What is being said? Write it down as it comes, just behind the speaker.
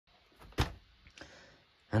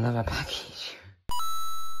another package.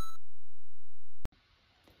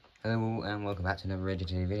 Hello all, and welcome back to another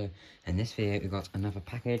RadioTRD video. In this video we got another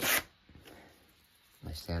package.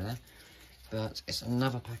 Nice there, but it's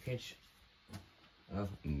another package of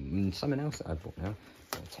something else that I bought now.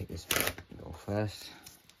 I'll take this off first,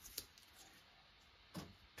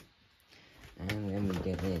 and then we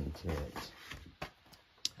get into it.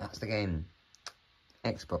 That's the game,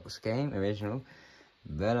 Xbox game, original,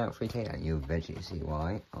 Burnout free takedown. You'll eventually see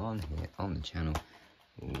why on here on the channel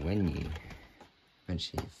when you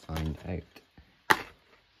eventually find out.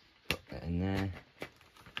 Put that in there.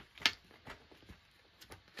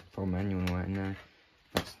 Full manual right in there.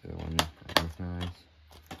 That's the one I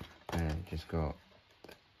recognise. Just got,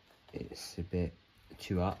 it's a bit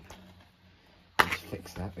too up. Let's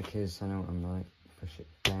fix that because I know what I'm like. Push it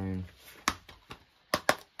down.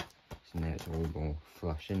 So now it's all more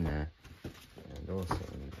flush in there. And also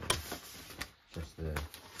just the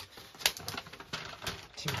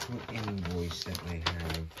typical invoice that they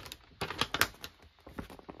have.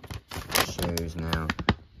 Shows now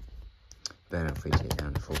Burnout free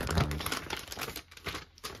takedown, £4.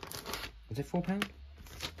 Was it £4? Can't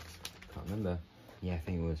remember. Yeah, I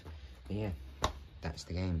think it was. But yeah, that's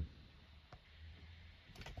the game.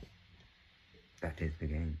 That is the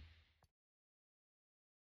game.